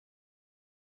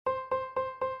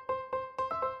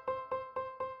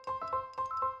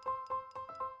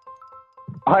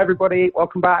Hi, everybody.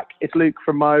 Welcome back. It's Luke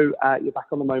from Mo. You're back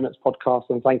on the Moments podcast,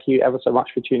 and thank you ever so much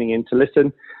for tuning in to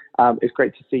listen. It's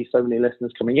great to see so many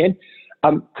listeners coming in.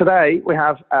 Today, we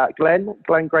have Glenn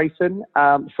Grayson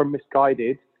from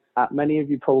Misguided. Many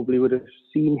of you probably would have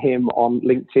seen him on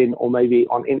LinkedIn or maybe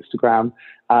on Instagram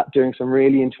doing some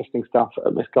really interesting stuff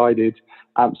at Misguided.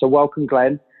 So welcome,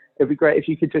 Glenn. It'd be great if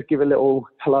you could just give a little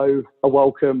hello, a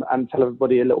welcome, and tell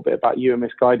everybody a little bit about you and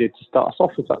Misguided to start us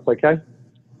off, if that's okay.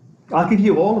 I'll give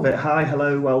you all of it. Hi,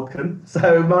 hello, welcome.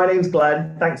 So my name's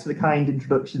Glenn. Thanks for the kind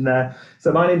introduction there.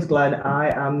 So my name's Glenn.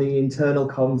 I am the internal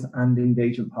comms and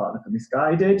engagement partner for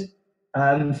Misguided.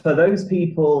 For those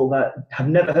people that have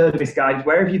never heard of Misguided,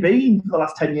 where have you been for the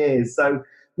last 10 years? So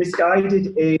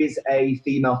Misguided is a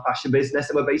female fashion business,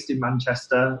 and we're based in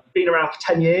Manchester. Been around for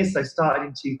 10 years, so started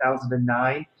in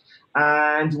 2009.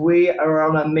 And we are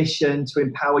on a mission to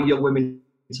empower young women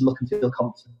to look and feel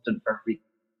confident for every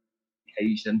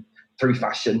occasion through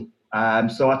fashion.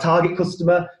 So our target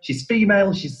customer, she's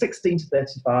female, she's 16 to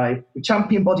 35. We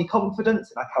champion body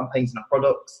confidence in our campaigns and our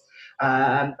products.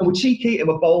 And we're cheeky and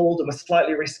we're bold and we're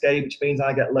slightly risque, which means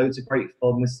I get loads of great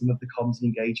fun with some of the comms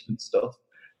and engagement stuff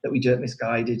that we do at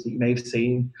Misguided that you may have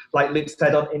seen, like Luke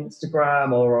said, on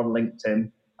Instagram or on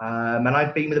LinkedIn. And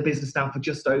I've been with the business now for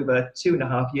just over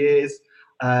 2.5 years.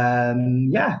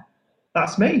 Yeah,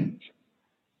 that's me.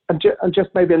 And just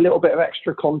maybe a little bit of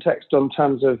extra context on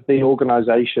terms of the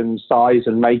organisation size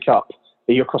and makeup.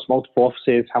 Are you across multiple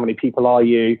offices? How many people are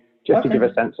you? Just to give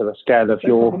a sense of the scale of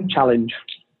your challenge.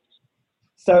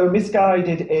 So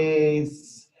Misguided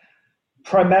is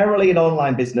primarily an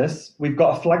online business. We've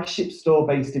got a flagship store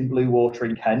based in Bluewater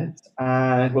in Kent,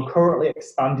 and we're currently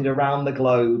expanded around the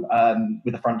globe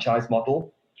with a franchise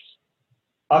model.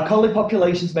 Our colleague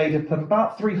population is made up of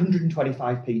about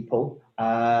 325 people,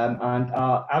 and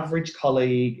our average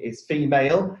colleague is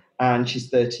female, and she's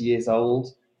 30 years old,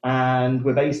 and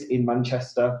we're based in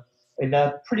Manchester in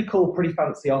a pretty cool, pretty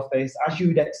fancy office. As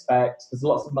you'd expect, there's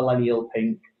lots of millennial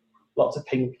pink, lots of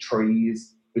pink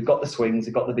trees. We've got the swings,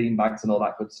 we've got the beanbags and all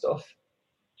that good stuff.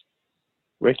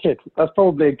 Wicked. That's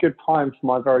probably a good time for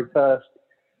my very first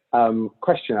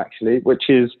question, actually, which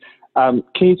is, can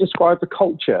you describe the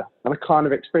culture and the kind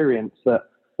of experience that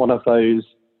one of those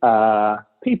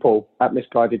people at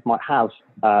Misguided might have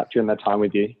during their time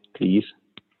with you, please?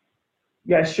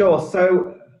 Yeah, sure.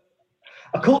 So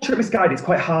a culture at Misguided is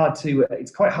quite hard to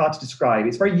describe.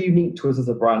 It's very unique to us as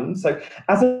a brand. So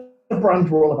as a brand,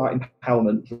 we're all about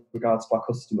empowerment with regards to our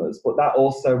customers, but that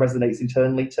also resonates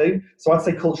internally too. So I'd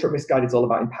say culture at Misguided is all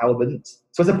about empowerment.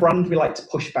 So as a brand, we like to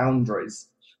push boundaries,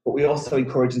 but we also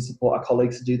encourage and support our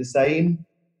colleagues to do the same.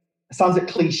 It sounds a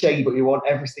cliche, but we want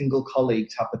every single colleague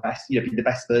to have the best, be the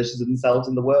best versions of themselves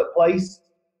in the workplace.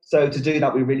 So to do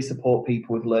that, we really support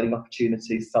people with learning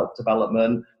opportunities,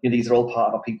 self-development. These are all part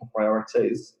of our people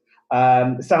priorities.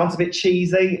 It sounds a bit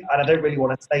cheesy, and I don't really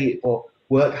want to say it, but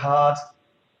work hard,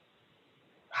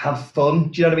 have fun.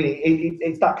 Do you know what I mean?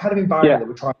 It's that kind of environment that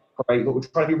we're trying to create, but we're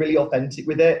trying to be really authentic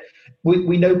with it.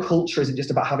 We know culture isn't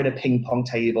just about having a ping pong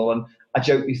table, and I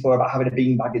joked before about having a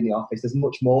beanbag in the office. There's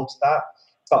much more to that.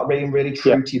 It's about being really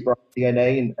true to your brand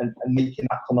DNA and making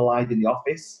that come alive in the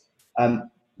office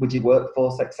with your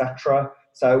workforce, etc.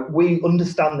 So we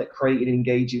understand that creating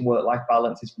engaging work-life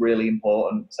balance is really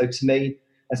important. So to me,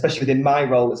 especially within my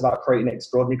role, it's about creating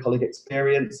extraordinary colleague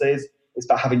experiences. It's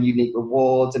about having unique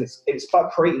rewards, and it's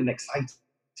about creating an exciting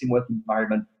work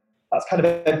environment. That's kind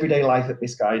of everyday life at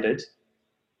Misguided.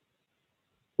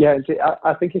 Yeah,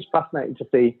 I think it's fascinating to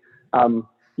see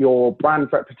your brand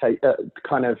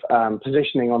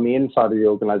positioning on the inside of the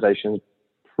organisation is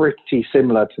pretty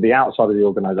similar to the outside of the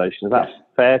organisation. Is that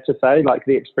fair to say? Like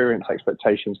the experience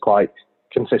expectations quite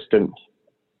consistent?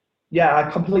 Yeah, I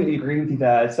completely agree with you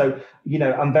there. So,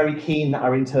 I'm very keen that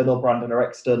our internal brand and our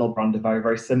external brand are very,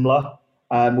 very similar.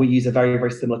 We use a very,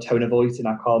 very similar tone of voice in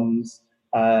our comms.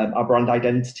 Our brand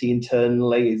identity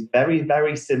internally is very,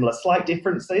 very similar. Slight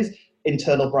differences,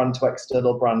 internal brand to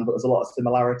external brand, but there's a lot of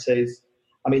similarities.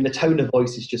 I mean, the tone of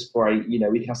voice is just great. We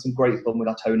can have some great fun with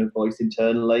our tone of voice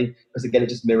internally, because again, it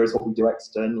just mirrors what we do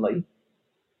externally.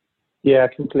 Yeah,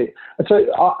 completely. So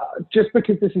just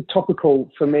because this is topical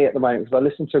for me at the moment, because I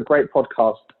listened to a great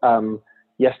podcast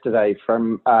yesterday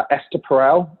from Esther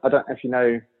Perel. I don't know if you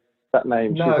know that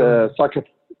name. No. She's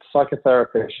a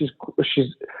psychotherapist.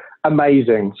 She's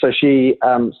amazing. So she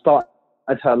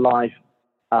started her life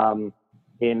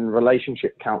in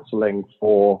relationship counseling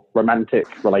for romantic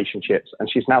relationships, and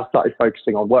she's now started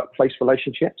focusing on workplace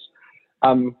relationships.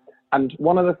 And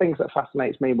one of the things that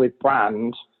fascinates me with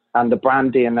brand and the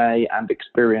brand DNA and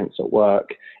experience at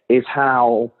work is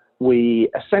how we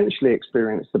essentially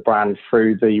experience the brand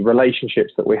through the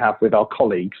relationships that we have with our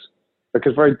colleagues,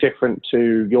 because very different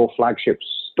to your flagship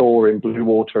store in Blue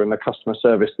Water and the customer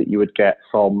service that you would get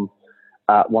from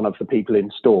one of the people in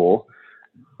store.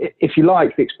 If you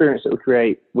like, the experience that we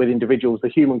create with individuals, the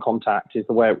human contact, is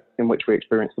the way in which we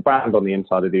experience the brand on the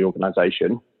inside of the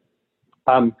organisation.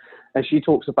 And she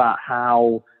talks about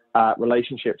how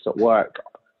relationships at work,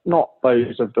 not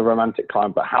those of the romantic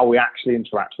kind, but how we actually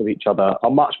interact with each other, are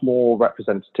much more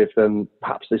representative than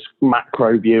perhaps this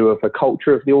macro view of the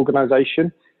culture of the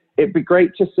organisation. It'd be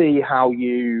great to see how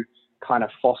you kind of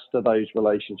foster those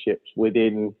relationships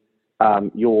within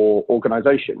your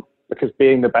organisation, because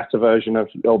being the better version of,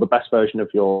 or the best version of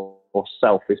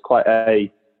yourself is quite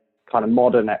a kind of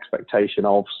modern expectation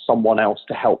of someone else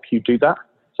to help you do that.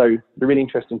 So it'd be really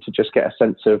interesting to just get a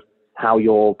sense of how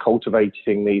you're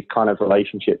cultivating these kind of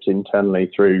relationships internally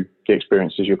through the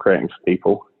experiences you're creating for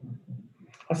people.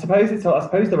 I suppose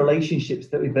the relationships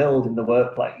that we build in the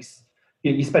workplace,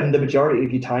 you spend the majority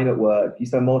of your time at work. You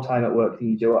spend more time at work than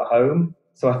you do at home.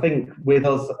 So I think with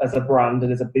us as a brand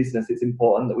and as a business, it's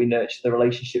important that we nurture the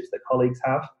relationships that colleagues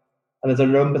have. And there's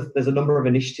a number of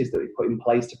initiatives that we put in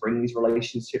place to bring these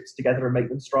relationships together and make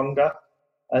them stronger.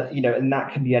 And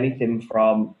that can be anything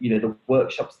from, the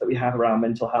workshops that we have around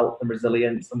mental health and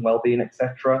resilience and well-being,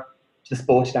 etc., to the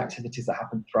sporting activities that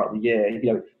happen throughout the year.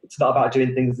 It's not about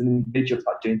doing things as an individual, it's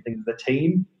about doing things as a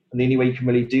team. And the only way you can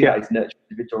really do that is nurture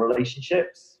individual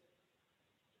relationships.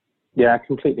 Yeah,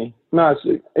 completely. No,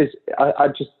 it's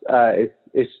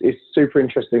super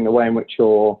interesting the way in which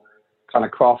you're kind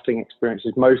of crafting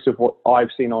experiences. Most of what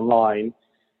I've seen online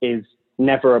is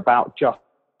never about just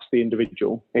the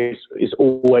individual. It's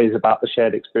always about the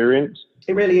shared experience.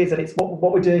 It really is, and it's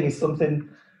what we're doing is something,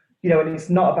 and it's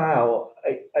not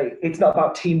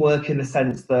about teamwork in the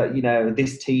sense that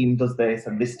this team does this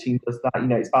and this team does that.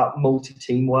 It's about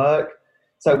multi-team work.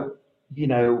 So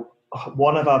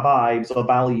one of our vibes or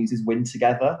values is win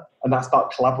together, and that's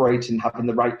about collaborating, having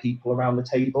the right people around the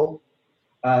table.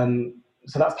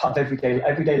 So that's part of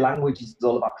everyday language is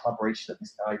all about collaboration at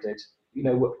Misguided.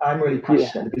 I'm really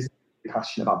passionate. The business is really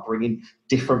passionate about bringing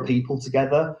different people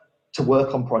together to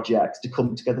work on projects, to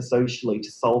come together socially,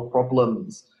 to solve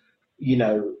problems,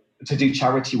 to do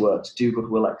charity work, to do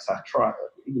goodwill, etc.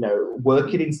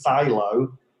 Working in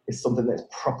silo is something that's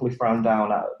properly frowned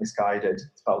down at Misguided.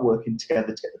 It's about working together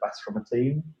to get the best from a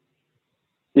team.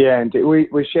 Yeah, and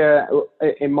we share,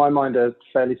 in my mind, a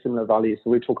fairly similar value. So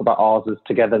we talk about ours as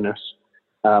togetherness,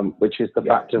 which is the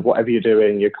fact of whatever you're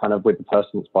doing, you're kind of with the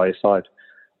person that's by your side.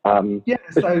 Go on.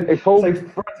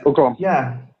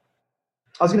 Yeah,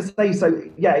 I was going to say,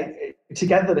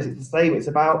 togetherness is the same. It's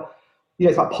about,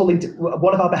 it's about pulling.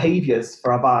 One of our behaviours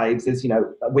for our vibes is,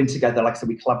 win together. Like I said,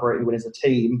 we collaborate and win as a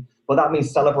team. But that means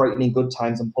celebrating in good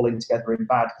times and pulling together in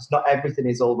bad, because not everything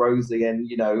is all rosy and,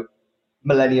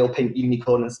 millennial pink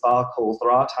unicorn and sparkles. There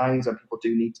are times when people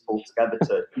do need to pull together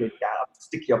to get out of a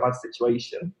sticky or bad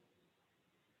situation.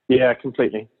 Yeah,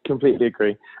 completely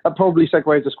agree. That probably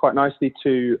segues us quite nicely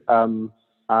to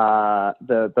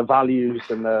the values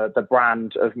and the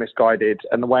brand of Misguided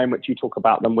and the way in which you talk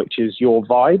about them, which is your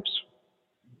vibes.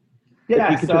 Yeah,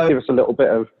 if you could just give us a little bit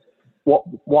of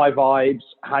why vibes,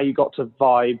 how you got to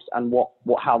vibes, and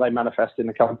how they manifest in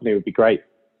the company would be great.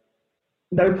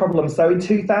 No problem. So in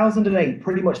 2008,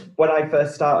 pretty much when I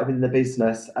first started in the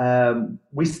business,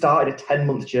 we started a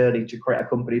 10-month journey to create our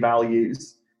company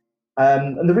values.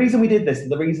 And the reason we did this,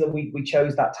 and the reason we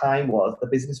chose that time, was the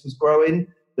business was growing,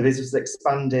 the business was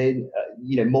expanding,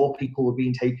 more people were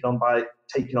being taken on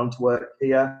to work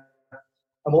here.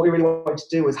 And what we really wanted to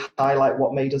do was highlight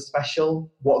what made us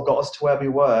special, what got us to where we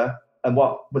were, and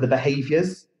what were the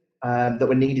behaviours that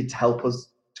were needed to help us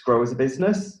to grow as a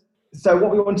business. So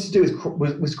what we wanted to do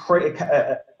was create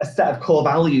a set of core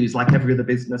values like every other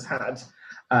business had,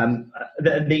 and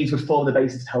these would form the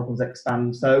basis to help us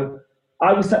expand. So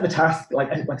I would set the task,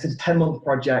 like I said, a 10-month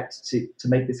project to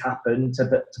make this happen,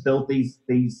 to build these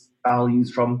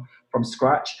values from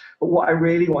scratch. But what I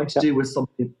really wanted to do was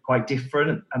something quite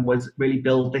different, and was really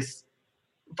build this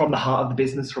from the heart of the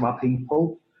business, from our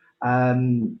people.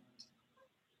 And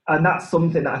that's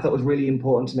something that I thought was really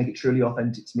important to make it truly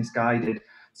authentic to Misguided.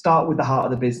 Start with the heart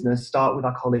of the business, start with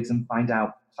our colleagues, and found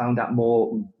out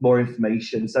more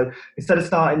information. So instead of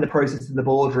starting the process in the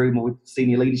boardroom or with the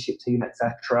senior leadership team,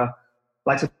 etc.,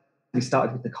 we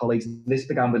started with the colleagues. This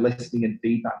began with listening and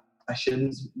feedback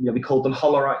sessions. We called them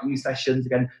holler at you sessions.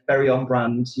 Again, very on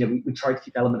brand. We tried to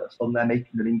keep the element of fun there,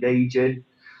 making them engaging.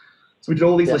 So we did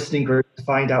all these listening groups to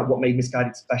find out what made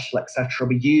Misguided special, etc.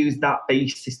 We used that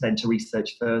basis then to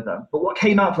research further. But what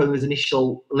came out from those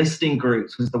initial listening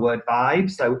groups was the word vibe.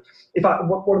 So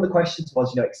one of the questions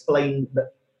was, explain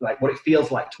like what it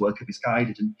feels like to work at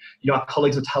Misguided. And, our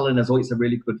colleagues were telling us, oh, it's a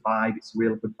really good vibe. It's a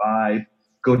real good vibe.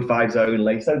 Good vibes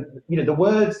only. So, the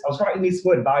words, I was writing this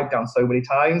word vibe down so many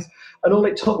times, and all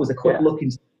it took was a quick look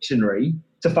into the dictionary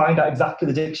to find out exactly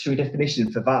the dictionary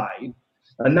definition for vibe.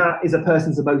 And that is a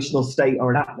person's emotional state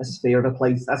or an atmosphere of a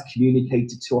place as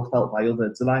communicated to or felt by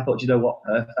others. And I thought, what,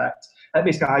 perfect. At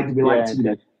Misguided, we like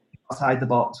to, outside the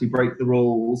box, we break the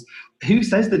rules. Who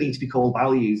says they need to be called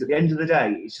values? At the end of the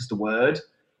day, it's just a word.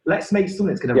 Let's make something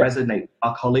that's going to resonate with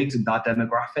our colleagues and our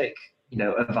demographic,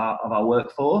 of our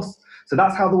workforce. So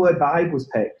that's how the word vibe was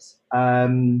picked.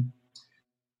 And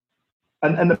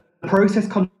the process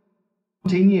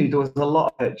continued. There was a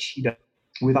lot of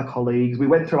with our colleagues. We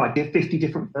went through like 50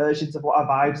 different versions of what our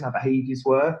vibes and our behaviours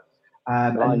were.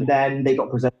 And then they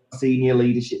got presented to our senior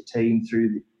leadership team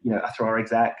through our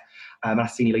exec and our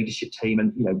senior leadership team.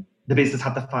 And, the business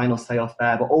had the final say off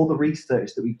there. But all the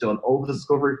research that we've done, all the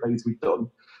discovery phase we've done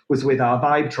was with our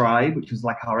Vibe Tribe, which was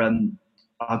like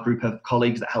our group of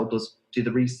colleagues that helped us do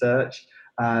the research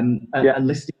and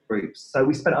listening groups. So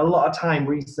we spent a lot of time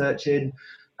researching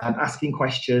and asking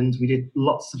questions. We did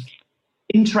lots of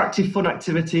interactive fun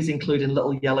activities, including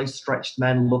little yellow stretched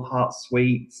men, love heart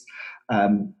sweets,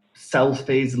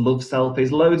 selfies, love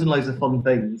selfies, loads and loads of fun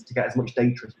things to get as much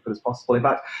data as we could as possible. In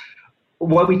fact,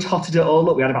 when we totted it all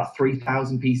up, we had about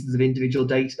 3,000 pieces of individual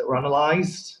data that were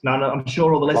analysed. Now, I'm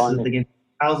sure all the listeners are thinking,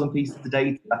 1,000 pieces of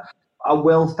data. I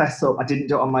will fess up, I didn't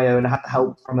do it on my own. I had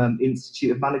help from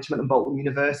Institute of Management and Bolton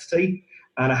University,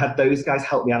 and I had those guys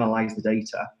help me analyse the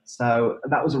data. So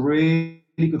that was a really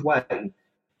good way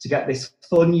to get this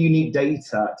fun, unique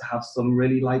data, to have some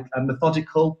really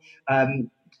methodical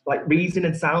reason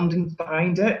and sounding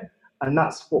behind it. And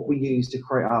that's what we use to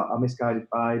create our Misguided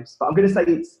vibes. But I'm going to say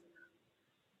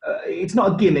it's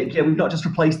not a gimmick. We've not just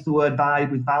replaced the word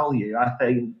vibe with value. I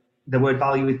think the word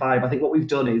value with vibe, I think what we've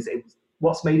done is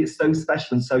what's made it so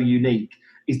special and so unique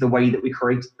is the way that we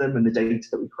created them and the data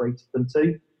that we created them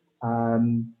to.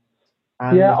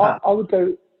 I would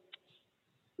go.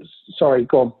 Sorry,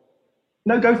 go on.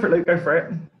 No, go for it, Luke. Go for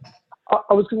it.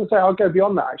 I was going to say I'll go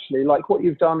beyond that actually. Like what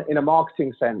you've done in a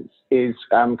marketing sense is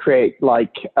create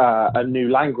a new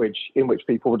language in which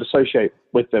people would associate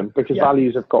with them, because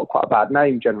values have got quite a bad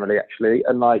name generally actually,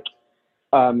 and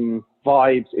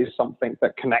vibes is something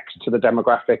that connects to the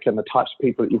demographic and the types of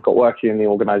people that you've got working in the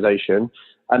organization.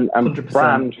 And 100%.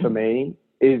 Brand for me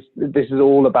is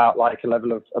all about a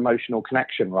level of emotional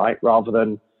connection, right? Rather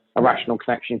than a rational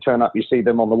connection. You turn up, you see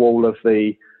them on the wall of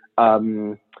the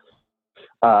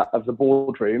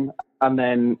boardroom, and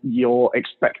then you're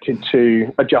expected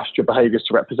to adjust your behaviors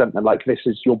to represent them. This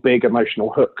is your big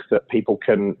emotional hook that people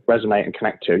can resonate and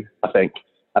connect to, I think.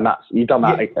 And you've done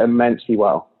that immensely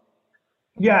well.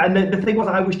 Yeah, and the thing was,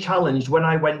 I was challenged when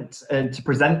I went to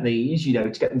present these, to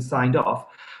get them signed off.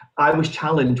 I was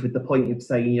challenged with the point of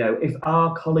saying, if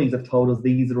our colleagues have told us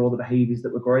these are all the behaviours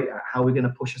that we're great at, how are we going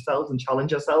to push ourselves and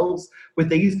challenge ourselves with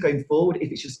these going forward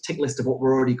if it's just a tick list of what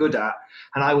we're already good at?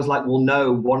 And I was like, well,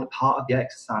 no, one part of the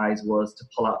exercise was to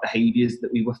pull out behaviours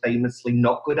that we were famously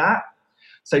not good at.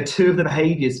 So 2 of the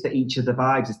behaviours for each of the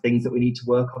vibes is things that we need to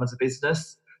work on as a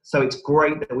business. So it's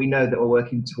great that we know that we're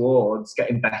working towards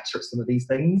getting better at some of these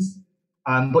things.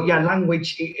 But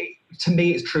language, to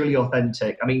me, it's truly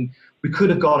authentic. I mean, we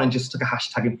could have gone and just stuck a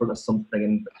hashtag in front of something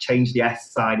and changed the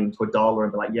S sign into a dollar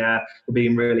and be like, we're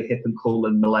being really hip and cool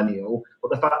and millennial. But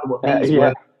the fact that what these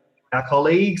work our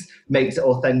colleagues makes it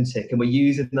authentic, and we're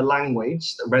using the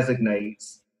language that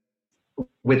resonates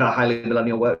with our highly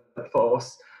millennial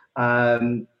workforce. But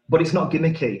it's not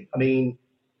gimmicky. I mean,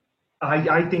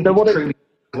 I think it's truly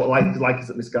what life is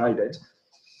at Misguided.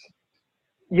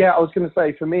 Yeah, I was going to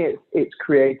say, for me, it's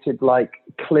created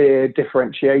clear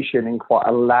differentiation in quite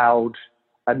a loud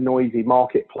and noisy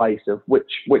marketplace of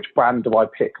which brand do I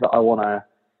pick that I want to,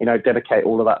 dedicate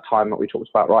all of that time that we talked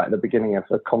about right at the beginning of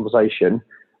the conversation.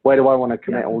 Where do I want to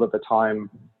commit all of the time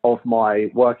of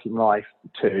my working life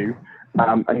to?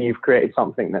 And you've created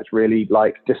something that's really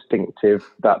distinctive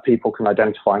that people can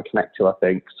identify and connect to, I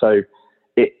think. So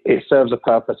it serves a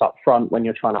purpose up front when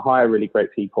you're trying to hire really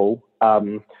great people.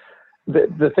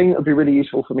 The thing that would be really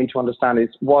useful for me to understand is,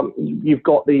 one, you've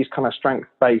got these kind of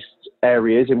strength-based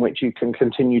areas in which you can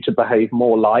continue to behave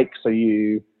more so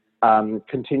you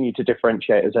continue to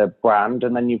differentiate as a brand,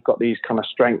 and then you've got these kind of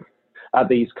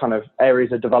these kind of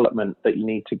areas of development that you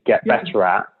need to get better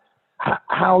at.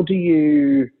 How do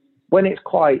you, when it's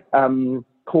quite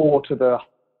core to the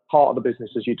part of the business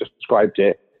as you described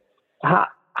it,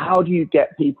 how do you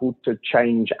get people to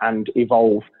change and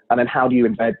evolve? And then how do you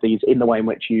embed these in the way in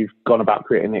which you've gone about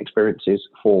creating the experiences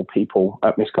for people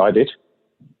at Misguided?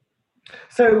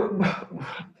 So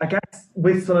I guess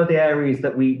with some of the areas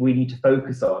that we need to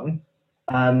focus on,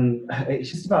 it's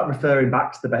just about referring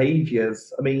back to the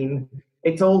behaviours. I mean,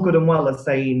 it's all good and well as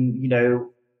saying, you know,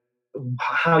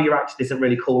 how you're acting isn't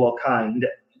really cool or kind.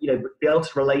 You know, be able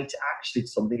to relate it actually to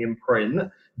something in print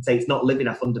and say it's not living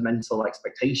our fundamental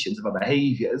expectations of our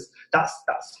behaviours. That's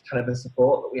kind of the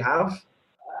support that we have.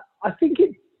 I think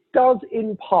it does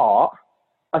in part.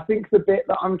 I think the bit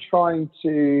that I'm trying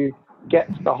to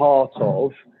get to the heart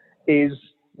of is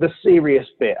the serious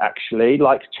bit, actually.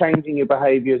 Like, changing your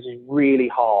behaviours is really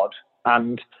hard.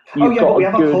 And but we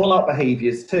have our call-out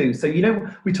behaviours too. So, you know,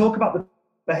 we talk about the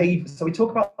behaviours. So we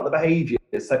talk about the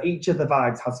behaviours. So each of the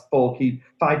vibes has four key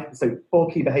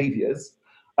behaviours.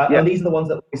 And these are the ones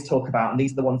that we always talk about, and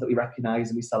these are the ones that we recognise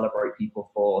and we celebrate people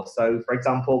for. So, for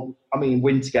example, I mean,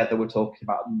 win together, we're talking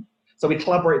about. So we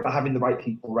collaborate by having the right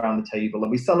people around the table, and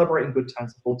we celebrate in good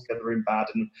times and fall together in bad,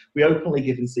 and we openly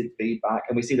give and seek feedback,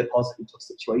 and we see the positive in tough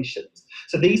situations.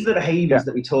 So these are the behaviours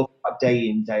that we talk about day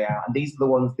in, day out, and these are the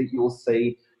ones that you'll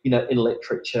see, you know, in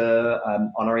literature,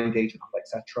 on our engagement,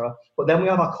 etc. But then we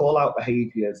have our call-out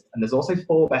behaviours, and there's also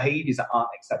 4 behaviours that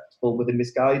aren't acceptable within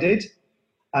Misguided.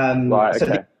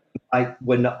 Like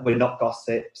we're not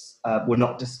gossips, we're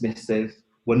not dismissive,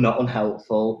 we're not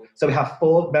unhelpful. So we have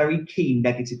 4 very key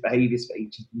negative behaviours for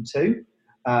each of them too.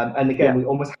 And again, we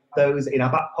almost have those in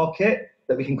our back pocket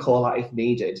that we can call out if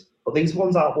needed. But these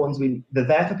ones aren't ones they're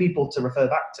there for people to refer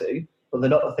back to, but they're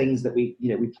not the things that we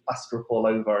plaster up all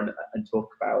over and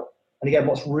talk about. And again,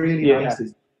 what's really nice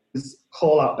is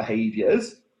call out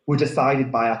behaviours were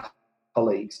decided by our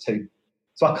colleagues too.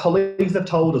 So our colleagues have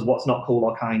told us what's not cool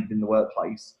or kind in the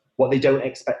workplace, what they don't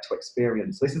expect to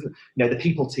experience. So this isn't, you know, the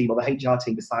people team or the HR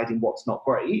team deciding what's not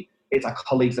great. It's our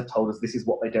colleagues have told us this is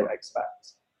what they don't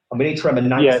expect. And we need to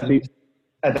remember 90%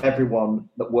 of everyone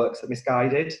that works at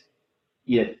Misguided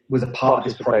was a part of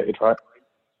this project. Right?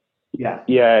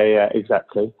 Yeah,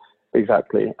 exactly.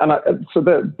 And so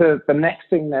the next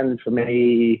thing then for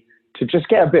me to just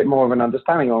get a bit more of an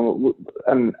understanding on,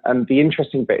 and the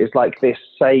interesting bit is like this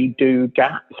say-do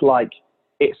gap. Like,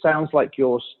 it sounds like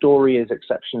your story is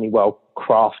exceptionally well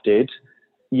crafted.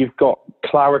 You've got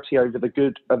clarity over the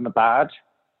good and the bad.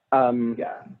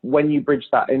 When you bridge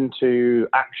that into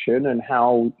action and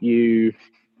how you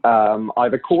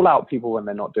either call out people when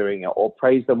they're not doing it, or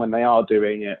praise them when they are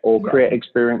doing it, or create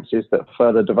experiences that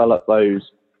further develop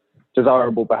those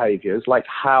desirable behaviors, like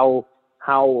how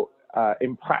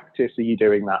in practice are you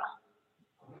doing that?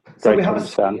 So we have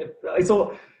so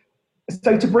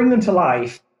to bring them to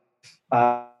life.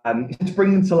 I'm a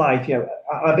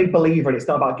big believer, and it's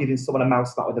not about giving someone a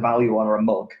mouse mat with a value on or a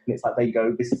mug, and it's like, there you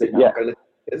go, this is it now, go live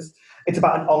it. It's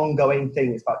about an ongoing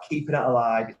thing. It's about keeping it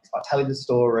alive. It's about telling the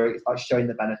story. It's about showing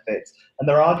the benefits. And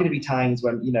there are going to be times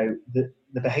when, you know, the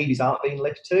behaviours aren't being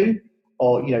lived to,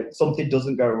 or, you know, something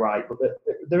doesn't go right. But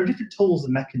there are different tools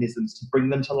and mechanisms to bring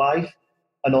them to life,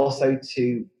 and also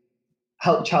to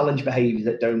help challenge behaviours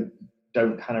that don't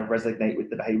kind of resonate with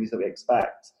the behaviours that we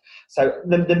expect. So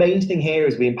the main thing here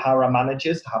is we empower our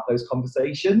managers to have those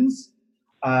conversations.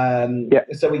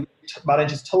 So we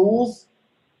managers tools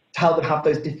to help them have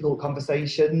those difficult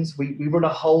conversations. We run a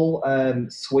whole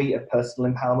suite of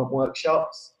personal empowerment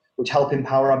workshops, which help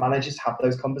empower our managers to have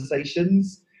those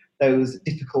conversations, those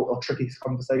difficult or tricky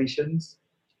conversations.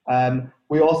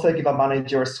 We also give our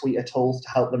manager a suite of tools to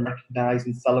help them recognise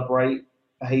and celebrate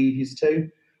behaviours too.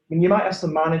 I mean, you might have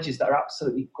some managers that are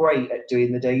absolutely great at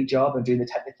doing the day job and doing the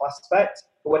technical aspect,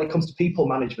 but when it comes to people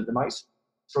management, they might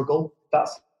struggle.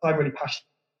 That's why I'm really passionate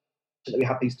that we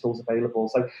have these tools available.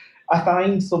 So I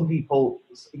find some people,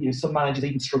 you know, some managers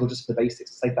even struggle just for the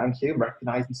basics, to say thank you and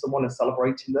recognising someone and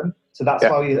celebrating them. So that's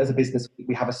why we, as a business,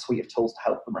 we have a suite of tools to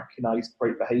help them recognise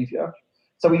great behaviour.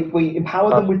 So we empower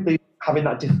them with having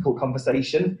that difficult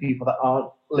conversation, people that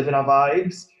aren't living our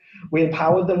vibes. We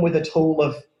empower them with a tool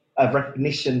of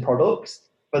recognition products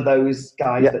for those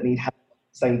guys that need help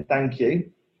saying thank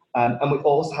you. And we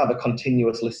also have a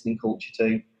continuous listening culture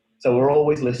too. So we're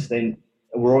always listening.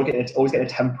 We're always getting a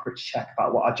temperature check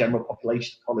about what our general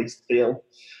population colleagues feel.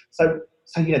 So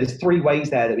you know, there's 3 ways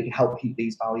there that we can help keep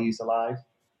these values alive.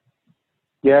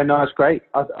 Yeah, no, it's great.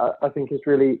 I think it's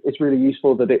really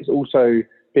useful that it's also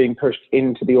being pushed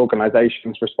into the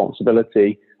organisation's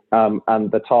responsibility, and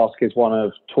the task is one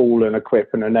of tool and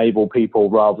equip and enable people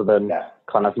rather than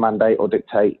kind of mandate or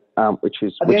dictate, which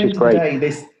is great.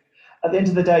 At the end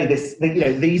of the day,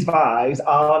 these vibes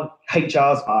aren't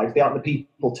HR's vibes. They aren't the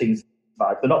people team's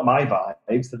vibes. They're not my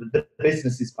vibes. They're the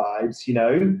business's vibes,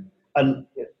 And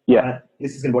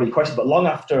this is going to be one of your questions, but long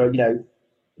after,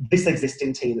 this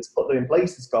existing team that's put them in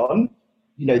place is gone,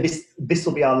 this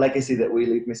will be our legacy that we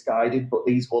leave Misguided, but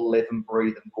these will live and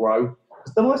breathe and grow.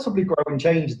 Because they'll most probably grow and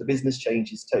change as the business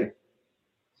changes too.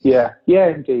 Yeah,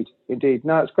 indeed.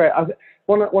 No, it's great.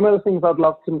 One of the things I'd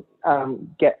love to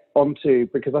get onto,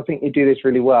 because I think you do this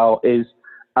really well, is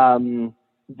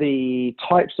the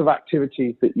types of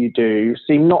activities that you do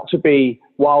seem not to be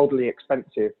wildly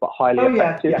expensive, but highly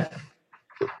effective. Yeah.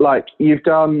 Like, you've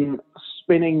done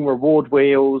spinning reward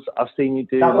wheels. I've seen you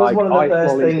do that was one of the ice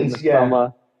first lollies things, in the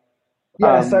summer.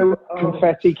 So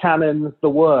confetti cannons, the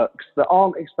works that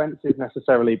aren't expensive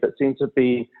necessarily, but seem to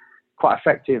be quite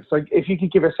effective. So if you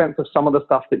could give a sense of some of the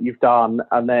stuff that you've done,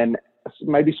 and then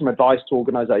maybe some advice to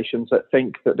organisations that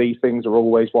think that these things are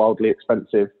always wildly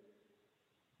expensive,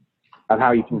 and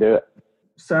how you can do it.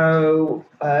 So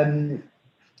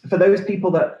for those people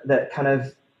that kind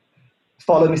of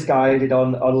follow Misguided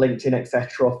on LinkedIn,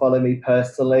 etc., or follow me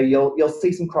personally, you'll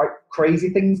see some quite crazy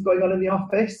things going on in the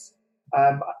office.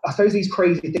 I suppose these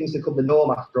crazy things become the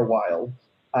norm after a while.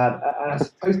 And I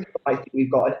suppose people might think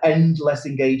we've got an endless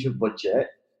engagement budget,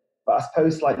 but I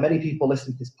suppose, like many people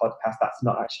listening to this podcast, that's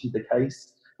not actually the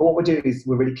case. But what we're doing is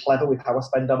we're really clever with how we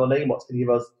spend our money and what's going to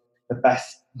give us the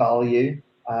best value.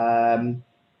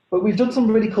 But we've done some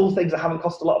really cool things that haven't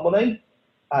cost a lot of money.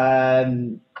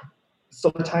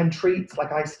 Summertime treats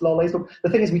like ice lollies. But the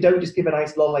thing is, we don't just give an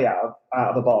ice lolly out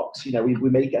of a box. We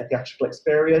make it a theatrical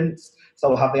experience. So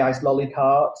we'll have the ice lolly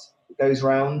cart that goes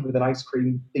round with an ice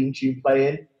cream theme tune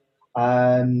playing.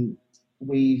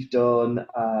 We've done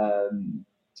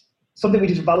something we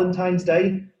did for Valentine's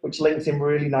Day, which links in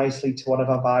really nicely to one of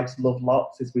our vibes, Love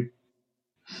Lots, is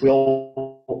we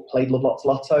all played Love Lots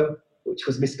Lotto, which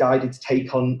was Misguided's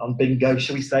take on bingo,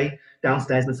 shall we say,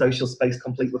 downstairs in the social space,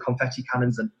 complete with confetti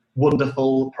cannons and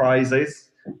wonderful prizes.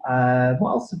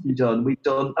 What else have we done? We've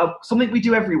done something we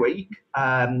do every week,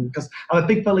 because I'm a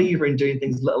big believer in doing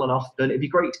things little and often. It'd be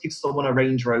great to give someone a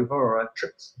Range Rover or a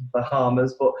trip to the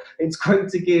Bahamas, but it's great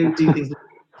to do things.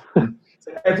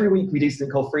 So every week we do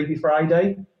something called Freebie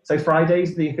Friday. So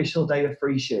Friday's the official day of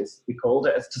free shiz, we called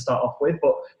it, as to start off with,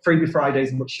 but Freebie Friday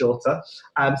is much shorter.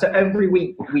 So every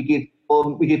week we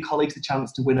give colleagues a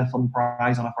chance to win a fun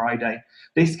prize on a Friday.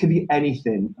 This can be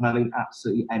anything, and I mean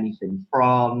absolutely anything.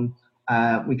 From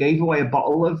we gave away a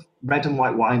bottle of red and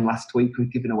white wine last week.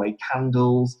 We've given away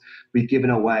candles. We've given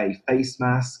away face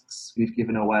masks. We've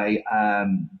given away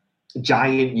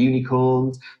giant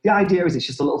unicorns. The idea is it's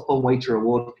just a little fun way to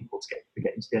reward people to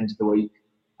get into the end of the week.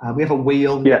 We have a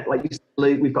wheel. Yeah. Like you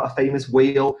said, we've got a famous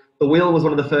wheel. The wheel was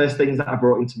one of the first things that I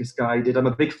brought into Misguided. I'm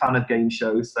a big fan of game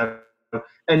shows, so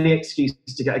any excuse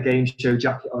to get a game show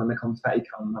jacket on and a confetti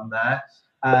cannon on there.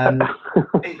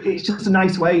 It's just a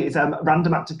nice way. It's a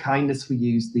random act of kindness we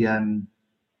use the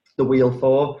wheel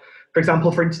for. For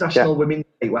example, for International Women's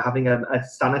Day, we're having a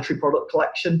sanitary product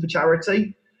collection for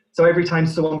charity. So every time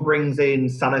someone brings in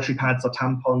sanitary pads or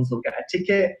tampons, they'll get a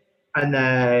ticket. And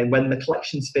then when the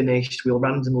collection's finished, we'll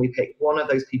randomly pick one of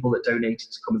those people that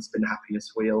donated to come and spin the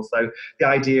happiness wheel. So the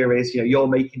idea is, you're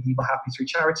making people happy through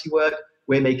charity work.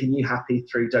 We're making you happy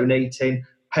through donating.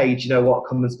 Hey, do you know what?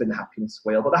 Come and spin the happiness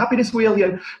wheel. But the happiness wheel,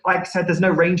 like I said, there's no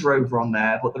Range Rover on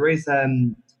there, but there is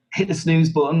hit the snooze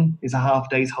button is a half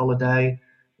day's holiday.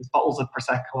 There's bottles of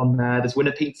Prosecco on there. There's win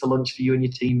a pizza lunch for you and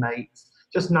your teammates.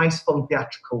 Just nice, fun,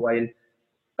 theatrical way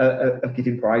of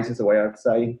giving prizes away, I'd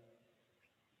say.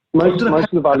 Most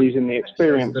of the value's in the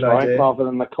experience, right, rather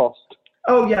than the cost.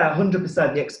 Oh yeah,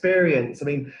 100%. The experience. I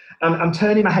mean, I'm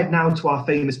turning my head now to our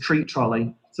famous treat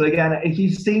trolley. So again, if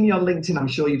you've seen me on LinkedIn, I'm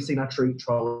sure you've seen our treat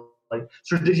trolley.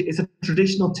 It's a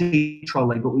traditional tea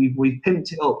trolley, but we've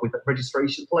pimped it up with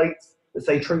registration plates that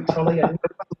say treat trolley, and we've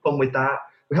had fun with that.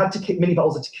 We had mini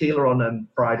bottles of tequila on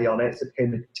Friday on it, so it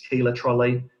became a tequila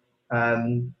trolley.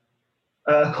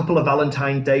 A couple of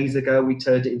Valentine's days ago, we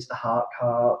turned it into the heart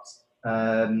cart.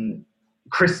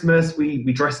 Christmas, we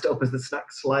dressed it up as the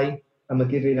snack sleigh, and we're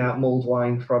giving out mulled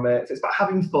wine from it. So it's about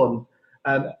having fun,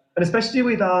 and especially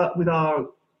with our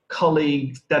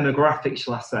colleagues' demographic,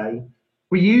 shall I say,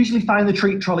 we usually find the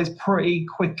treat trolleys pretty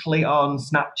quickly on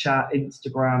Snapchat,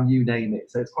 Instagram, you name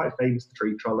it. So it's quite famous, the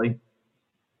treat trolley.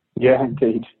 Yeah,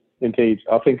 indeed.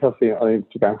 I think I've seen it on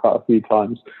Instagram quite a few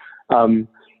times. I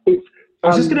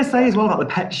was just going to say as well about the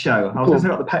pet show. I was going to say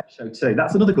about the pet show too.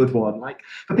 That's another good one. Like,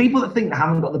 for people that think they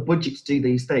haven't got the budget to do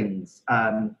these things,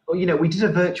 we did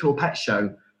a virtual pet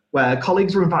show where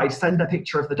colleagues were invited to send a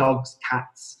picture of the dogs,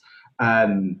 cats.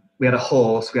 We had a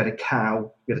horse, we had a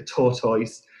cow, we had a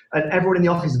tortoise, and everyone in the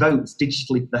office votes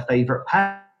digitally for their favourite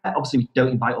pet. Obviously, we don't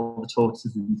invite all the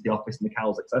tortoises into the office and the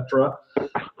cows, etc.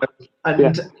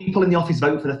 And people in the office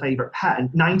vote for their favourite pet, and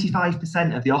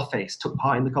 95% of the office took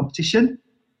part in the competition.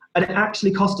 And it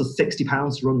actually cost us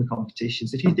 £60 to run the competition.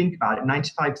 So if you think about it,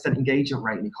 95% engagement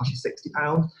rate and it costs you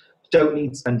 £60. Don't need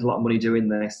to spend a lot of money doing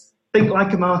this. Think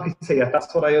like a marketeer.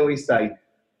 That's what I always say.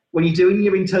 When you're doing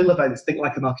your internal events, think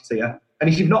like a marketeer. And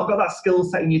if you've not got that skill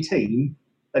set in your team,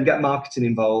 then get marketing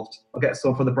involved or get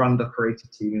someone from the brand or creative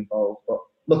team involved. But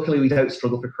luckily, we don't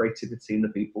struggle for creativity in the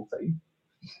people team.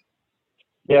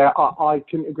 Yeah, I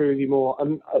couldn't agree with you more.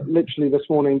 And literally this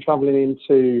morning, traveling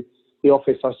into the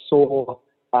office, I saw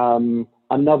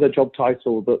another job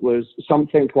title that was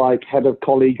something like head of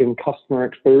colleague and customer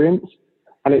experience.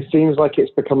 And it seems like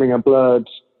it's becoming a blurred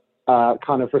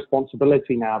kind of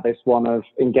responsibility now, this one of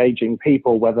engaging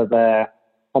people, whether they're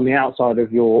on the outside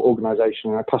of your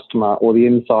organization and a customer or the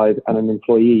inside and an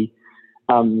employee.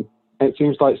 It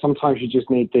seems like sometimes you just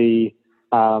need the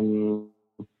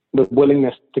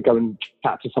willingness to go and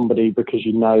chat to somebody because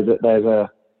you know that there's a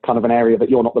kind of an area that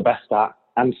you're not the best at,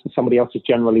 and somebody else is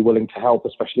generally willing to help,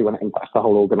 especially when it impacts the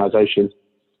whole organization.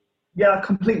 Yeah,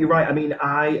 completely right. I mean,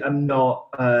 I am not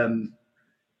a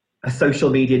social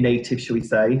media native, shall we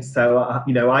say. So,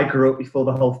 I grew up before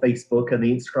the whole Facebook and the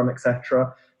Instagram,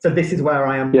 etc. So this is where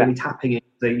I am really tapping into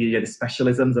the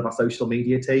specialisms of our social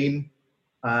media team.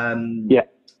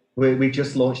 We've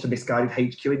just launched a Misguided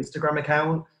HQ Instagram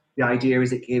account. The idea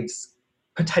is it gives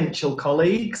potential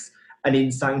colleagues an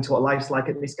insight into what life's like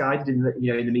at Misguided in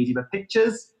the medium of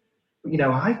pictures.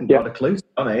 I haven't got a clue, to be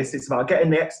honest. It's about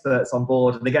getting the experts on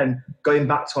board. And again, going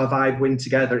back to our vibe win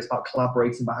together, it's about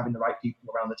collaborating, by having the right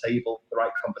people around the table, the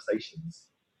right conversations.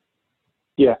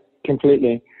 Yeah,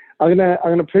 completely. I'm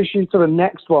gonna push you to the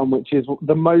next one, which is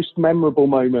the most memorable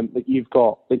moment that you've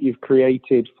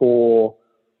created for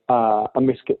a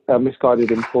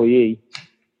misguided employee.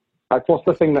 Like, what's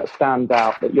the thing that stands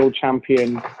out that you'll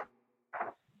champion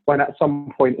when at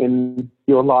some point in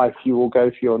your life you will go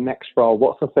for your next role?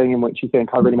 What's the thing in which you think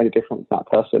I really made a difference to that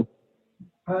person?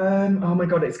 Oh my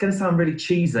God, it's going to sound really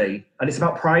cheesy, and it's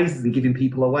about prizes and giving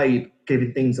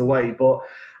things away. But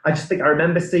I just think I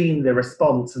remember seeing the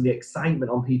response and the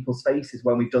excitement on people's faces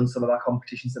when we've done some of our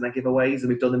competitions and our giveaways, and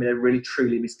we've done them in a really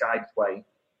truly misguided way.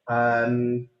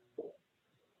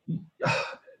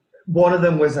 One of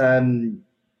them was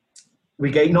we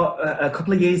gave a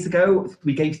couple of years ago.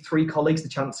 We gave 3 colleagues the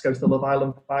chance to go to the Love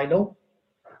Island final,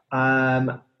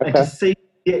 and to see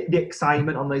the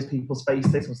excitement on those people's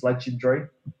faces was legendary.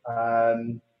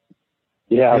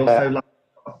 It's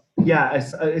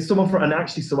someone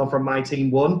from my team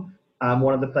won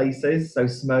one of the places. So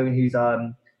Simone, who's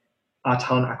our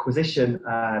talent acquisition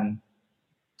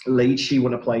lead, she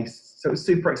won a place. So it was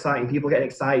super exciting. People getting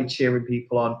excited, cheering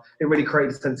people on. It really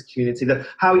created a sense of community.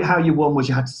 How you won was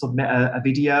you had to submit a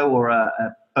video or a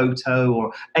photo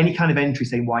or any kind of entry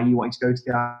saying why you wanted to go to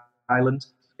the island.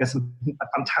 Some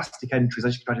fantastic entries,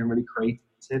 as you can imagine, really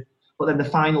creative. But then the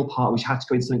final part was you had to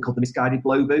go into something called the Misguided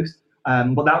Blow Booth.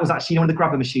 But that was actually, the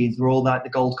grabber machines where all the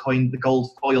gold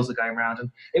foils are going around.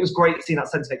 And it was great seeing that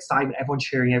sense of excitement, everyone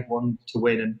cheering everyone to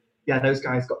win. And those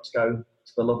guys got to go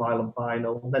to the Love Island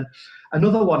final. And then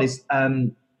another one is,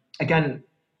 again,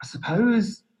 I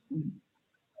suppose,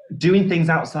 doing things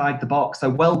outside the box. So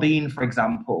well-being, for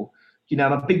example.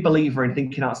 I'm a big believer in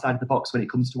thinking outside the box when it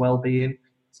comes to well-being.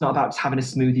 It's not about just having a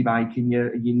smoothie bike in your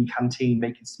canteen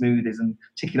making smoothies and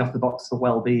ticking off the box for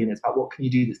well-being. It's about what can you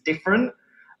do that's different.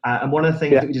 And one of the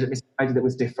things that we did at Misguided that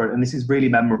was different, and this is really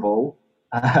memorable,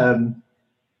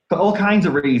 for all kinds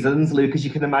of reasons, Luke, as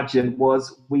you can imagine,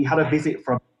 was we had a visit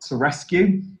from To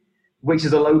Rescue, which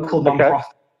is a local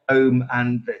non-profit home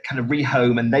and kind of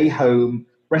rehome, and they home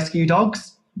rescue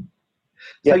dogs.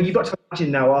 So you've got to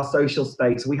imagine now our social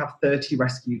space, we have 30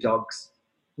 rescue dogs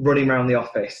running around the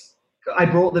office. I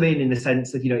brought them in the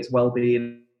sense of, it's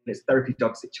well-being, it's therapy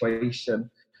dog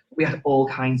situation. We had all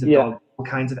kinds of dogs, all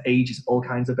kinds of ages, all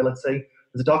kinds of ability.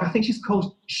 There's a dog, I think she's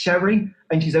called Sherry,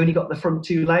 and she's only got the front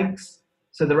 2 legs.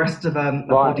 So the rest of her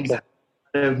body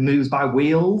moves by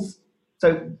wheels.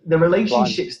 So the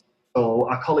relationships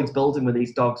our colleagues building with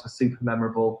these dogs were super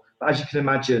memorable. But as you can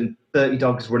imagine, 30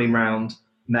 dogs running around,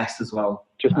 mess as well.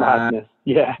 Just madness.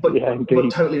 But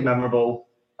totally memorable.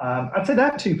 I'd say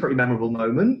they're 2 pretty memorable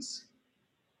moments.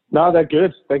 No, they're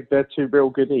good. They're 2 real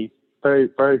goodies. Very,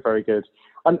 very, very good.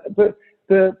 And I've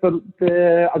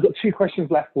got 2 questions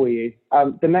left for you.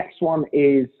 The next one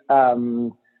is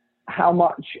how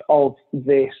much of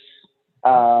this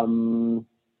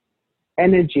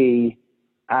energy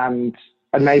and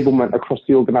enablement across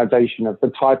the organization of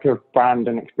the type of brand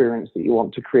and experience that you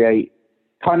want to create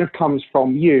kind of comes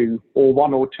from you or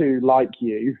one or two like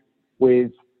you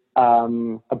with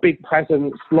a big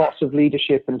presence, lots of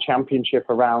leadership and championship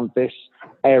around this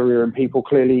area, and people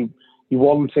clearly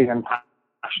wanting and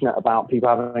passionate about people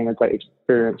having a great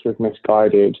experience with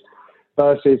Misguided,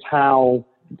 versus how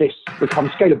this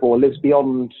becomes scalable, lives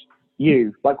beyond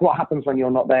you. Like, what happens when you're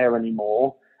not there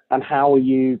anymore, and how are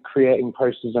you creating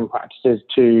processes and practices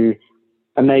to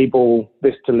enable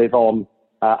this to live on?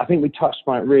 I think we touched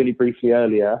on it really briefly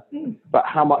earlier, but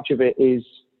how much of it is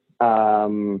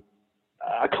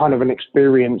a kind of an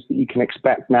experience that you can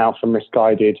expect now from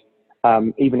Misguided,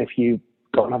 even if you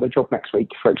got another job next week,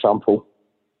 for example?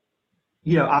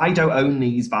 You know, I don't own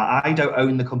these, I don't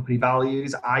own the company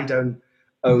values. I don't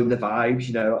own the vibes.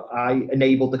 You know, I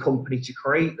enabled the company to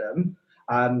create them.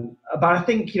 But I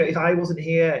think, you know, if I wasn't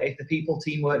here, if the people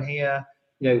team weren't here,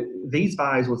 you know, these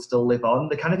vibes would still live on.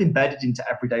 They're kind of embedded into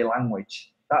everyday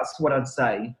language. That's what I'd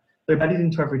say. They're embedded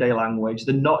into everyday language.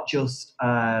 They're not just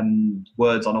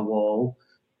words on a wall.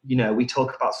 You know, we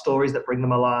talk about stories that bring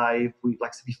them alive. Like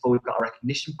I said before, we've got our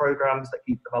recognition programs that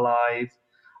keep them alive.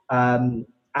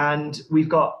 And we've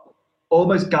got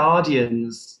almost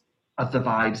guardians of the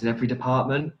vibes in every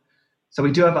department. So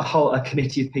we do have a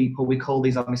committee of people. We call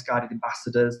these our Misguided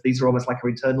ambassadors. These are almost like our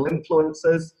internal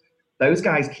influencers. Those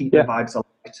guys keep the vibes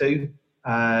alive too.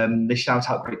 They shout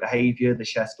out great behaviour, they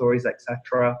share stories,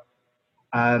 etc.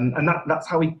 And that's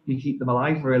how we keep them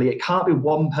alive, really. It can't be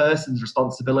one person's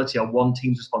responsibility or one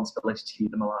team's responsibility to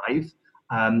keep them alive.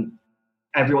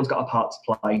 Everyone's got a part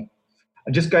to play.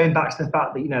 And just going back to the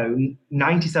fact that, you know,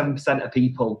 97% of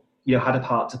people, you know, had a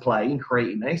part to play in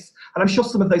creating this. And I'm sure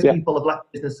some of those people have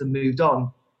left business and moved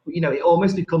on. But, you know, it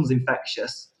almost becomes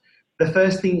infectious. The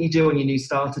first thing you do on your new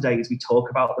starter day is we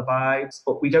talk about the vibes,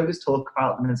 but we don't just talk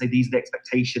about them and say, these are the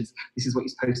expectations. This is what you're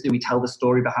supposed to do. We tell the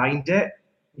story behind it.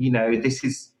 You know, this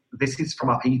is from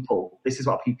our people. This is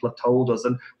what people have told us.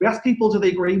 And we ask people, do they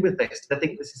agree with this? Do they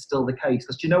think this is still the case?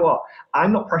 Because do you know what?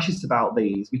 I'm not precious about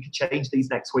these. We could change these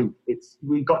next week.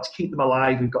 We've got to keep them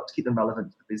alive. We've got to keep them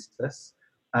relevant to the business.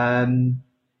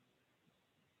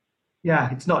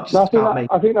 It's not just about me.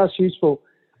 I think that's useful.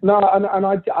 No, and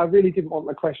I really didn't want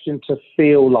the question to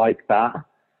feel like that.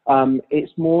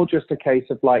 It's more just a case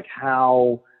of like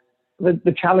how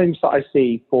the challenge that I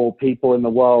see for people in the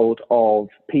world of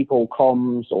people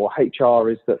comms or HR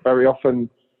is that very often,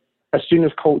 as soon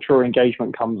as culture or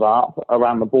engagement comes up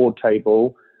around the board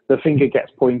table, the finger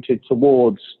gets pointed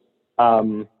towards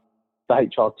the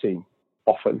HR team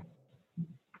often.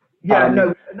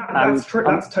 That's true.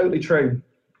 That's totally true.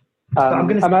 I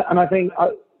think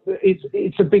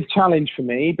it's a big challenge for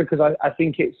me, because I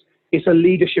think it's a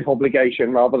leadership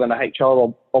obligation rather than a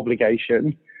HR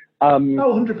obligation.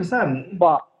 100%.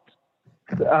 But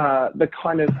the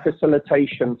kind of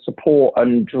facilitation, support,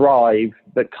 and drive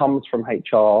that comes from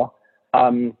HR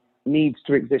needs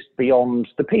to exist beyond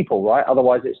the people, right?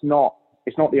 Otherwise, it's not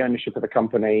the ownership of the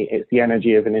company; it's the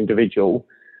energy of an individual.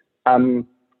 And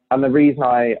the reason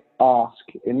I ask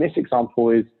in this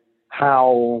example is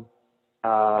how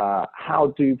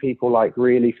do people like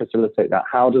really facilitate that?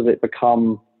 How does it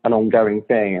become an ongoing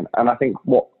thing? And I think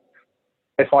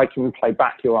if I can play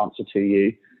back your answer to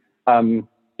you,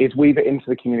 is weave it into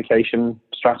the communication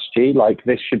strategy. Like,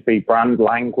 this should be brand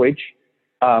language,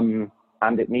 and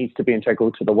it needs to be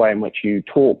integral to the way in which you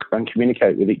talk and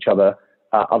communicate with each other.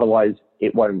 Otherwise,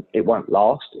 it won't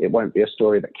last. It won't be a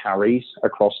story that carries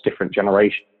across different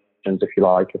generations, if you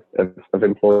like, of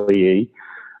employee.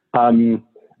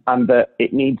 And that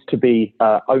it needs to be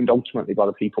owned ultimately by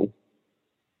the people.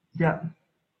 Yeah.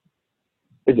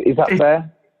 Is that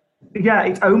fair? Yeah,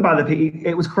 it's owned by the people.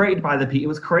 It was created by the people. It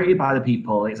was created by the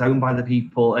people. It's owned by the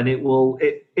people, and it will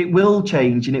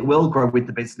change and it will grow with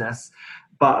the business.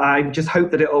 But I just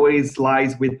hope that it always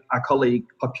lies with our colleague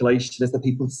population as the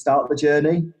people who start the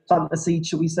journey, plant the seed,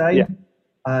 shall we say? Yeah.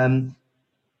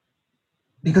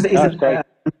 Because it isn't.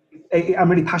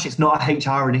 I'm really passionate. It's not a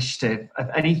HR initiative of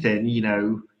anything. You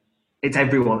know, it's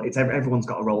everyone. Everyone's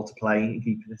got a role to play in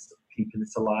keeping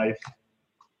this alive.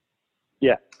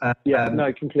 Yeah.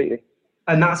 No, completely.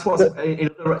 And that's what's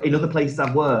in other places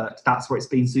I've worked. That's where it's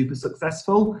been super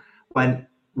successful when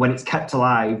it's kept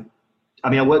alive. I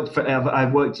mean,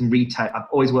 I've worked in retail. I've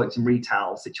always worked in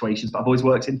retail situations, but I've always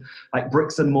worked in like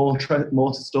bricks and mortar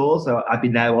stores. So I've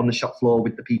been there on the shop floor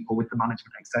with the people, with the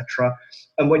management, etc.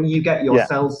 And when you get your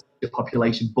sales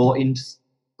population bought into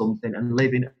something and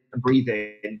living and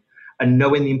breathing and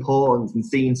knowing the importance and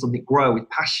seeing something grow with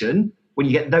passion, when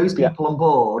you get those people on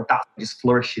board, that just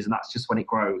flourishes, and that's just when it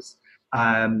grows.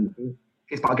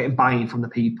 It's about getting buy-in from the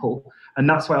people, and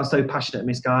that's why I was so passionate at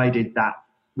Misguided, that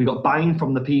we got buy-in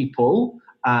from the people,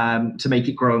 to make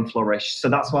it grow and flourish. So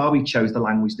that's why we chose the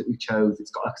language that we chose.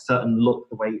 It's got a certain look,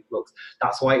 the way it looks.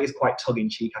 That's why it is quite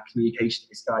tongue-in-cheek, our communication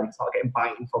misguided. It's not getting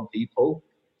biting from people.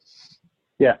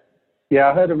 Yeah. Yeah,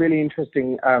 I heard a really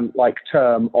interesting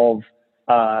term of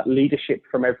leadership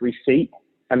from every seat.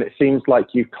 And it seems like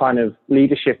you've kind of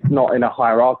leadership, not in a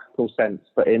hierarchical sense,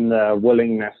 but in the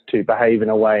willingness to behave in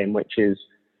a way in which is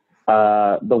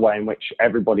the way in which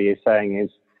everybody is saying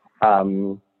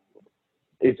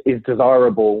is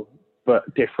desirable,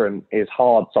 but different is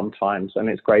hard sometimes. And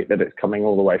it's great that it's coming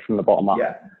all the way from the bottom up.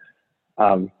 Yeah.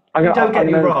 Don't get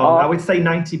me wrong. I would say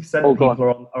 90% of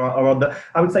people are on the.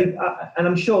 I would say, and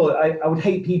I'm sure I would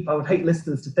hate people. I would hate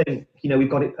listeners to think, we've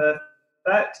got it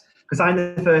perfect. Because I'm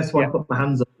the first one to put my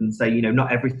hands up and say,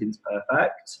 not everything's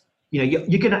perfect.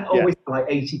 You're going to always have like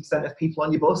 80% of people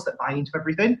on your bus that buy into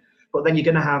everything, but then you're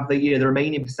going to have the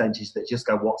remaining percentage that just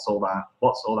go, what's all that?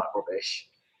 What's all that rubbish?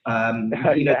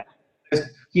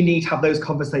 You need to have those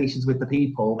conversations with the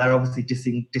people. They're obviously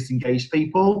disengaged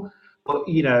people, but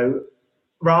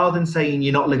rather than saying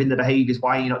you're not living the behaviours,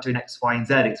 why are you not doing X, Y, and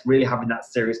Z? It's really having that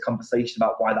serious conversation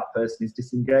about why that person is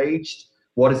disengaged.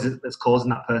 What is it that's causing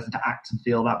that person to act and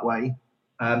feel that way?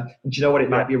 And do you know what? It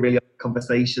might be a really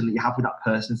conversation that you have with that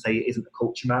person. Say it isn't a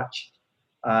culture match.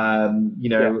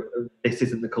 This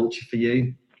isn't the culture for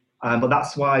you. But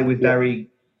that's why we're very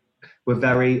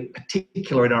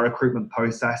particular in our recruitment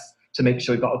process to make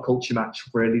sure we've got a culture match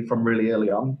from really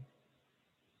early on.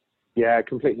 Yeah,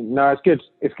 completely. No, it's good.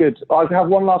 It's good. I have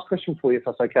one last question for you, if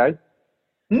that's okay.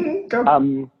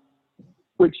 Go.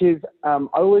 Which is, I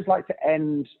always like to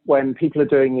end when people are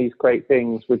doing these great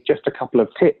things with just a couple of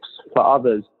tips for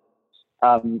others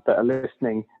that are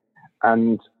listening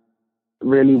and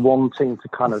really wanting to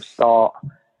kind of start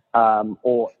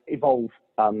or evolve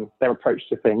their approach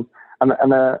to things. And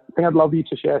the thing I'd love you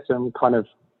to share some kind of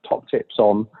top tips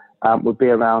on would be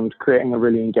around creating a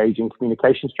really engaging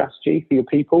communication strategy for your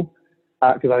people,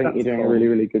 because I think you're doing a really,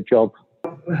 really good job.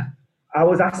 I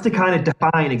was asked to kind of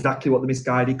define exactly what the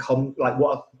misguided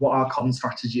what our comms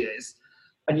strategy is.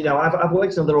 And, I've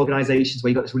worked in other organisations where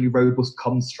you've got this really robust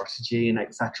comms strategy and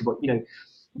etc. But,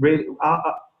 really,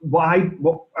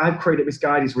 what I've created at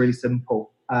Misguided is really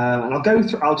simple. And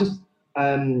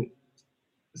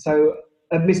so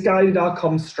at Misguided, our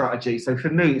comms strategy. So for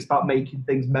me, it's about making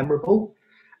things memorable.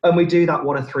 And we do that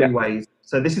one of three ways.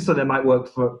 So this is something that might work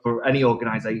for any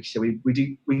organisation.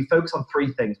 We focus on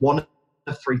three things. One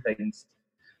of three things.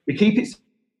 We keep it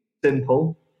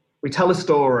simple, we tell a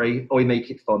story, or we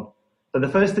make it fun. So the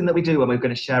first thing that we do when we're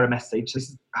going to share a message, this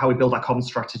is how we build our comms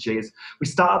strategy, is we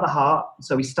start at the heart.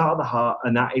 So we start at the heart,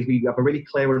 and that is we have a really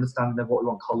clear understanding of what we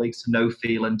want colleagues to know,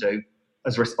 feel, and do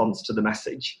as a response to the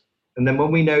message. And then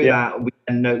when we know that, we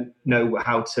then know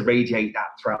how to radiate that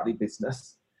throughout the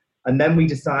business. And then we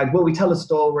decide, will we tell a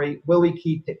story, will we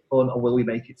keep it fun, or will we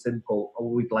make it simple, or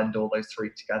will we blend all those three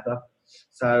together?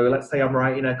 So let's say I'm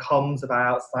writing a comms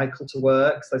about cycle to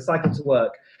work. So cycle to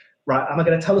work, right? Am I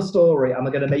going to tell a story? Am I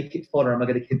going to make it fun, or am I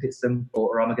going to keep it simple,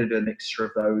 or am I going to do a mixture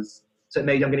of those? So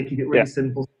maybe I'm going to keep it really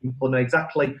simple, know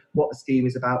exactly what the scheme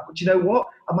is about. But you know what?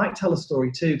 I might tell a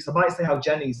story too, because I might say how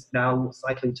Jenny's now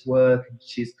cycling to work, and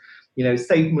she's,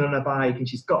 saving money on her bike, and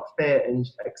she's got fit, and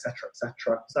etc.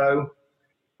 etc. So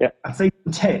I'd say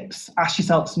some tips. Ask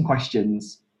yourself some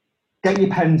questions. Get your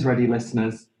pens ready,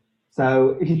 listeners.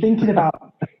 So if you're thinking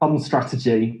about a comms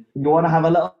strategy, you want to have a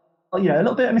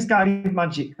little bit of misguided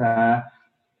magic there.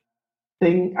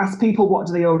 Ask people, what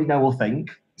do they already know or think?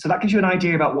 So that gives you an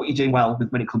idea about what you're doing well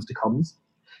when it comes to comms.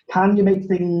 Can you make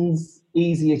things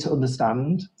easier to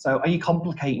understand? So are you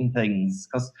complicating things?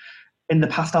 Because in the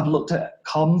past, I've looked at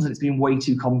comms and it's been way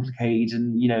too complicated.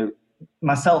 And,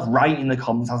 myself writing the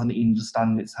comms hasn't even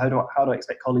understand it. So how do I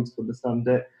expect colleagues to understand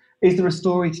it? Is there a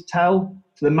story to tell?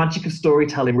 So the magic of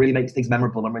storytelling really makes things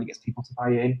memorable and really gets people to buy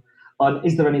in.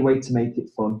 Is there any way to make it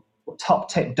fun? But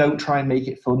top tip, don't try and make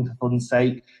it fun for fun's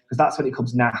sake, because that's when it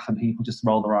comes naff and people just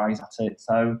roll their eyes at it.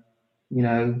 So,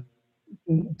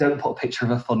 don't put a picture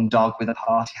of a fun dog with a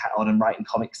party hat on and writing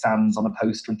Comic Sans on a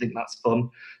poster and think that's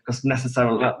fun, because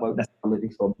that won't necessarily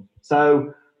be fun.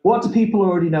 So what do people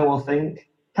already know or think?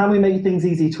 Can we make things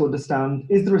easy to understand?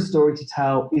 Is there a story to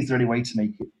tell? Is there any way to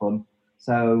make it fun?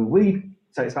 So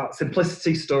it's about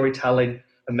simplicity, storytelling,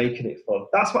 and making it fun.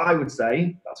 That's what I would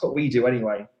say. That's what we do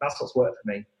anyway. That's what's worked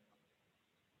for me.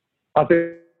 I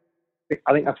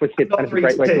think that's wicked. That's not three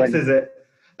tips, is it?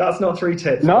 That's not three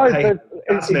tips. No, hey,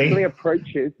 it's three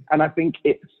approaches, and I think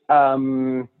it's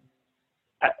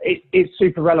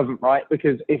super relevant, right?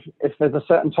 Because if there's a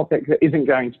certain topic that isn't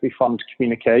going to be fun to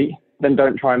communicate, then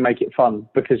don't try and make it fun,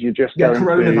 because you're just going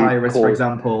coronavirus, for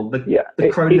example. The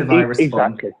coronavirus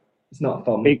exactly. fun. It's not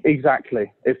fun.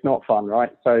 Exactly. It's not fun,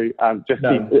 right? So just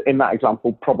No. keep, in that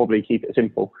example, probably keep it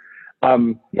simple.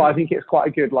 But I think it's quite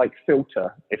a good like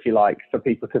filter, if you like, for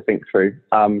people to think through,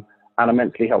 and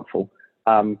immensely helpful.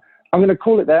 I'm going to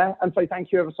call it there and say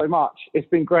thank you ever so much. It's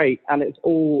been great, and it's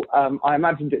all I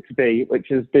imagined it to be, which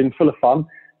has been full of fun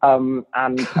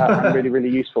and really, really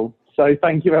useful. So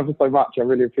thank you ever so much. I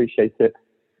really appreciate it.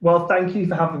 Well, thank you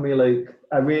for having me, Luke.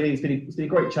 It's been a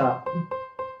great chat.